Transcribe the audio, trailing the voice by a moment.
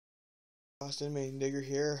Austin, main digger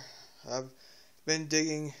here. I've been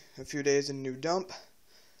digging a few days in a new dump.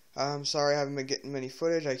 I'm sorry I haven't been getting many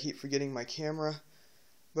footage. I keep forgetting my camera.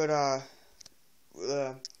 But I'm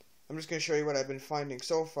just going to show you what I've been finding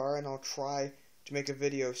so far, and I'll try to make a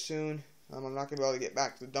video soon. I'm not going to be able to get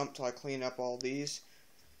back to the dump till I clean up all these.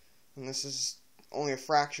 And this is only a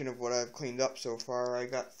fraction of what I've cleaned up so far. I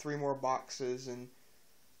got 3 more boxes, and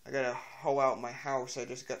I gotta hoe out my house. I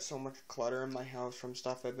just got so much clutter in my house from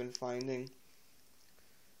stuff I've been finding.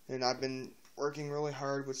 And I've been working really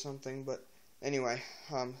hard with something, but anyway,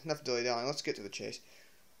 enough dilly-dallying. Let's get to the chase.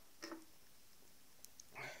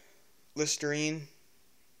 Listerine,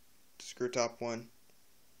 screw top one.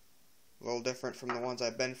 A little different from the ones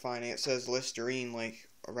I've been finding. It says Listerine like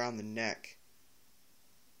around the neck.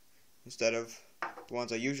 Instead of the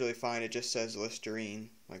ones I usually find, it just says Listerine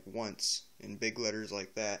like once in big letters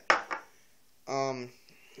like that.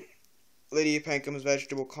 Lydia Penkham's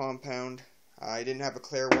vegetable compound. I didn't have a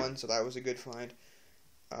clear one, so that was a good find.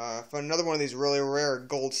 I found another one of these really rare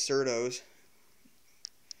gold Certos.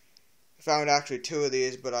 I found actually 2 of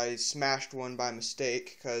these, but I smashed one by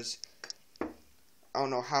mistake because I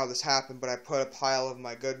don't know how this happened, but I put a pile of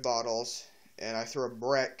my good bottles and I threw a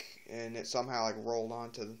brick and it somehow like rolled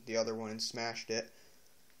onto the other one and smashed it.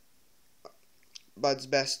 Bud's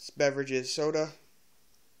Best Beverages soda.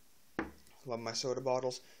 Love my soda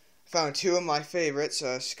bottles. I found 2 of my favorites,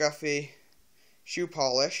 Scuffy shoe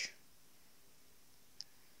polish.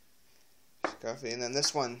 Scuffy, and then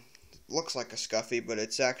this one looks like a Scuffy, but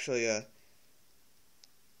it's actually a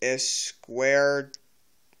square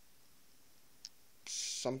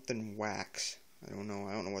something wax. I don't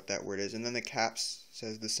know what that word is. And then the caps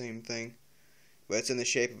says the same thing, but it's in the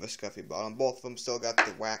shape of a Scuffy bottle. And both of them still got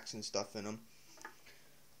the wax and stuff in them.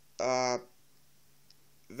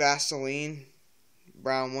 Vaseline,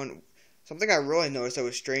 brown one. Something I really noticed that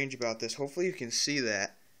was strange about this, hopefully you can see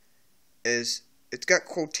that, is it's got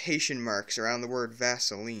quotation marks around the word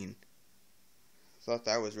Vaseline. Thought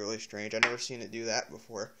that was really strange. I've never seen it do that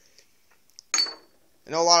before.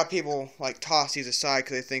 I know a lot of people like toss these aside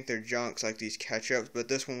because they think they're junks, like these ketchups, but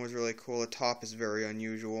this one was really cool. The top is very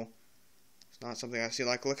unusual. It's not something I've seen.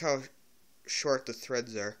 Like, look how short the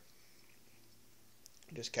threads are.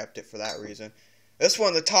 Just kept it for that reason. This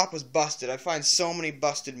one, the top was busted. I find so many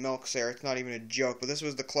busted milks there, it's not even a joke. But this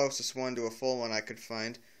was the closest one to a full one I could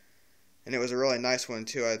find. And it was a really nice one,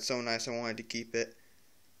 too. It's so nice I wanted to keep it.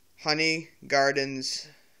 Honey Gardens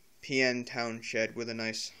PN Town Shed with a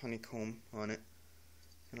nice honeycomb on it.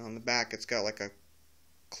 And on the back, it's got like a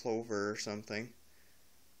clover or something.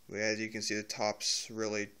 But as you can see, the top's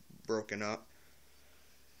really broken up.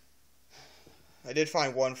 I did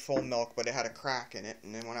find one full milk, but it had a crack in it,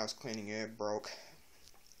 and then when I was cleaning it, it broke.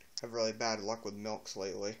 I have really bad luck with milks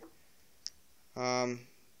lately. Minard's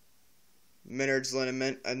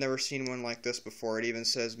liniment. I've never seen one like this before. It even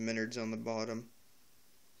says Minard's on the bottom.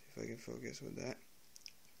 See if I can focus with that.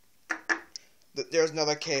 There's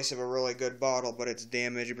another case of a really good bottle, but it's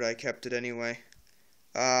damaged, but I kept it anyway.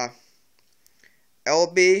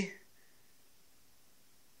 LB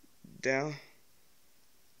Downing?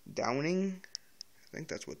 I think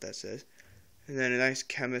that's what that says. And then a nice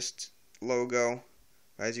chemist logo.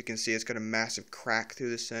 As you can see, it's got a massive crack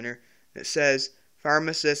through the center. And it says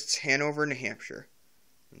Pharmacists, Hanover, New Hampshire.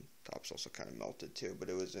 And the top's also kind of melted too, but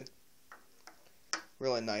it was a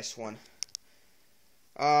really nice one.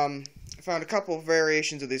 I found a couple of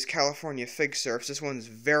variations of these California fig syrups. This one's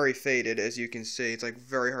very faded, as you can see. It's like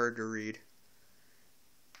very hard to read.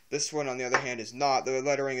 This one, on the other hand, is not. The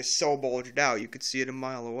lettering is so bulged out, you could see it a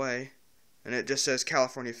mile away. And it just says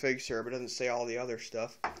California fig syrup. It doesn't say all the other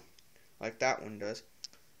stuff, like that one does.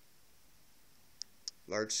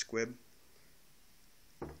 Large squib.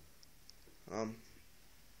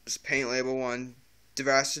 This paint label one,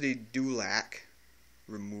 Divacity Dulac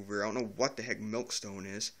remover. I don't know what the heck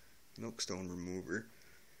Milkstone is. Milkstone remover.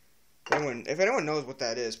 If anyone knows what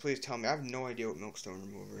that is, please tell me. I have no idea what Milkstone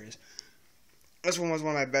remover is. This one was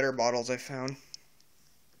one of my better bottles I found.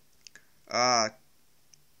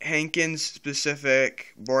 Hankins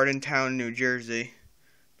Specific, Bordentown, New Jersey.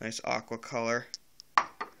 Nice aqua color.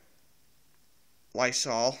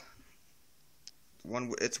 Lysol.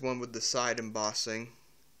 It's one with the side embossing.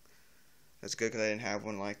 That's good because I didn't have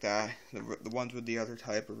one like that. The ones with the other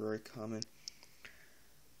type are very common.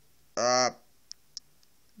 The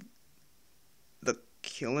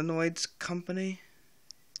Kilinoids Company?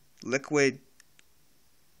 Liquid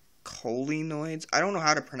Colinoids? I don't know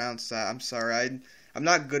how to pronounce that. I'm sorry. I'm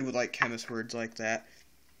not good with like chemist words like that.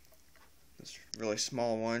 This really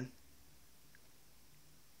small one.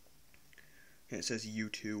 And it says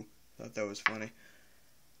U2. Thought that was funny.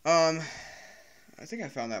 I think I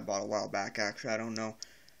found that bottle a while back, actually. I don't know.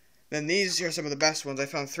 Then these are some of the best ones. I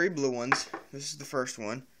found 3 blue ones. This is the first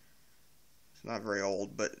one. It's not very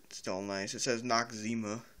old, but it's still nice. It says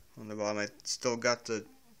Noxzema on the bottom. I still got the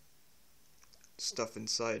stuff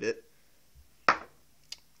inside it.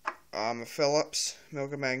 A Phillips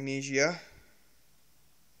Milk and Magnesia.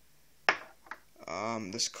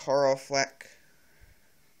 This Coral Fleck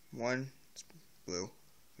one. It's blue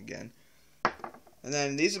again. And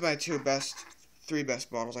then these are my 3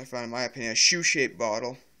 best bottles I found in my opinion. A shoe-shaped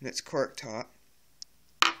bottle, and it's cork top.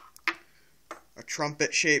 A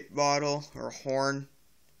trumpet-shaped bottle, or a horn.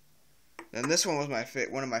 Then this one was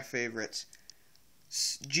one of my favorites.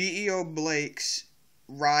 GEO Blake's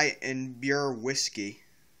Rye and Beer Whiskey.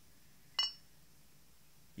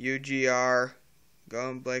 UGR,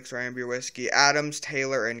 Go Blake's Rye and Beer Whiskey. Adams,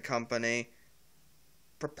 Taylor and Company.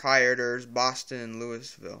 Proprietors, Boston and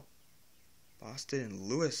Louisville. Boston and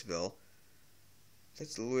Louisville?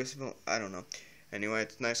 That's Louisville? I don't know. Anyway,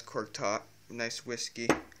 it's nice cork top. Nice whiskey.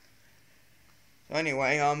 So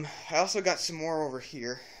anyway, I also got some more over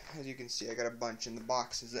here. As you can see, I got a bunch in the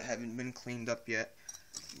boxes that haven't been cleaned up yet.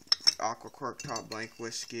 Aqua cork top blank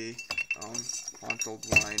whiskey. Bottled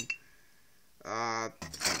wine.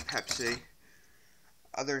 Pepsi.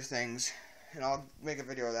 Other things. And I'll make a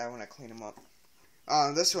video of that when I clean them up.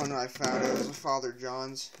 This one I found, it was a Father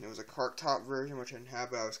John's, and it was a cork top version, which I didn't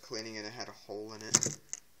have, but I was cleaning and it had a hole in it.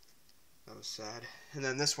 That was sad. And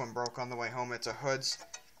then this one broke on the way home. It's a Hood's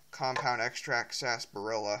Compound Extract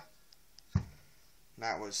Sarsaparilla. And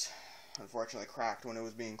that was unfortunately cracked when it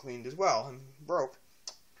was being cleaned as well, and broke.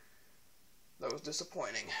 That was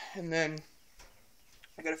disappointing. And then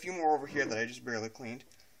I got a few more over here that I just barely cleaned.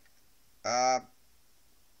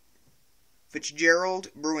 Fitzgerald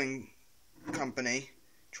Brewing Company,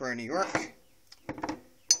 Troy, New York.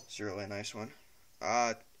 It's a really nice one.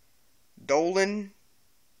 Dolan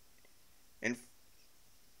and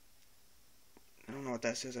I don't know what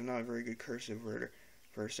that says. I'm not a very good cursive word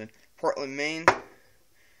person. Portland, Maine.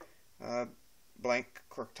 Blank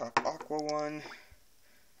cork top aqua one.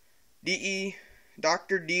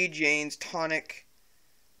 Dr. D. Jane's tonic.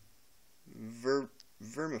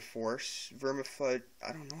 Vermiforce. Vermifud.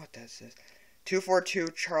 I don't know what that says.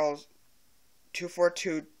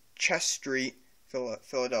 242 Chess Street,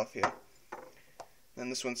 Philadelphia. Then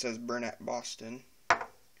this one says Burnett, Boston.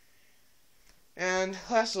 And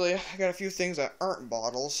lastly, I got a few things that aren't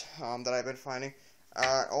bottles that I've been finding.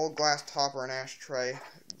 Old glass topper and ashtray,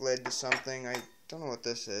 lid to something. I don't know what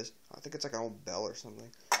this is. I think it's like an old bell or something.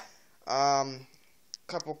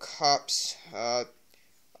 Couple cups,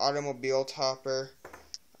 automobile topper,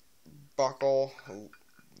 buckle,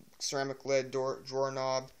 ceramic lid, drawer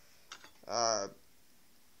knob,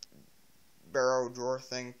 barrel drawer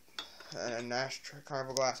thing, and an ashtray,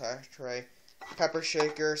 carnival glass ashtray, pepper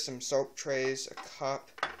shaker, some soap trays, a cup,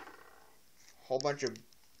 a whole bunch of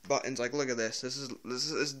buttons. Like, look at this.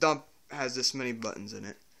 This dump has this many buttons in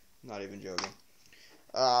it. Not even joking.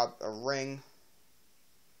 A ring.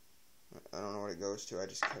 I don't know what it goes to. I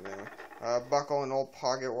just kept it. Buckle, an old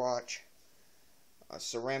pocket watch, a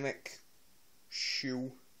ceramic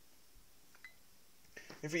shoe.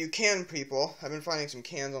 And for you can people, I've been finding some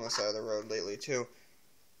cans on the side of the road lately too.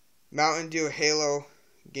 Mountain Dew Halo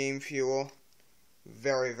Game Fuel.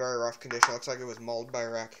 Very, very rough condition. Looks like it was mauled by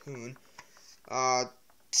a raccoon.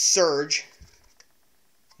 Surge.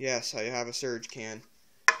 Yes, I have a Surge can.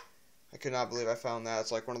 I could not believe I found that.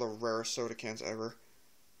 It's like one of the rarest soda cans ever.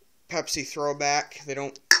 Pepsi Throwback. They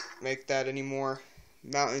don't make that anymore.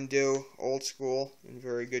 Mountain Dew Old School in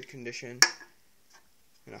very good condition.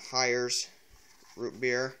 And a Hires root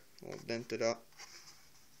beer, all dented up.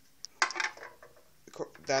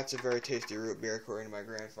 That's a very tasty root beer according to my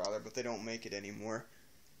grandfather, but they don't make it anymore,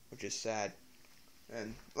 which is sad.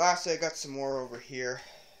 And lastly, I got some more over here.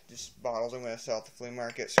 Just bottles I'm going to sell at the flea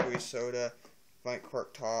market. Squeeze soda, blank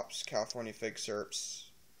cork tops, California fig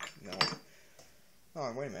syrups. No.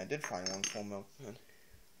 Oh, wait a minute. I did find one full milk pen.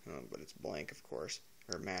 Oh, but it's blank, of course.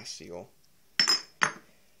 Or mass seal.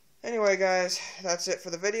 Anyway, guys, that's it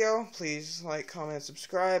for the video. Please like, comment, and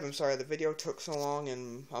subscribe. I'm sorry the video took so long,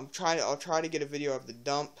 and I'll try to get a video of the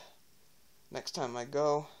dump next time I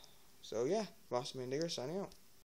go. So yeah, Boss Man Digger signing out.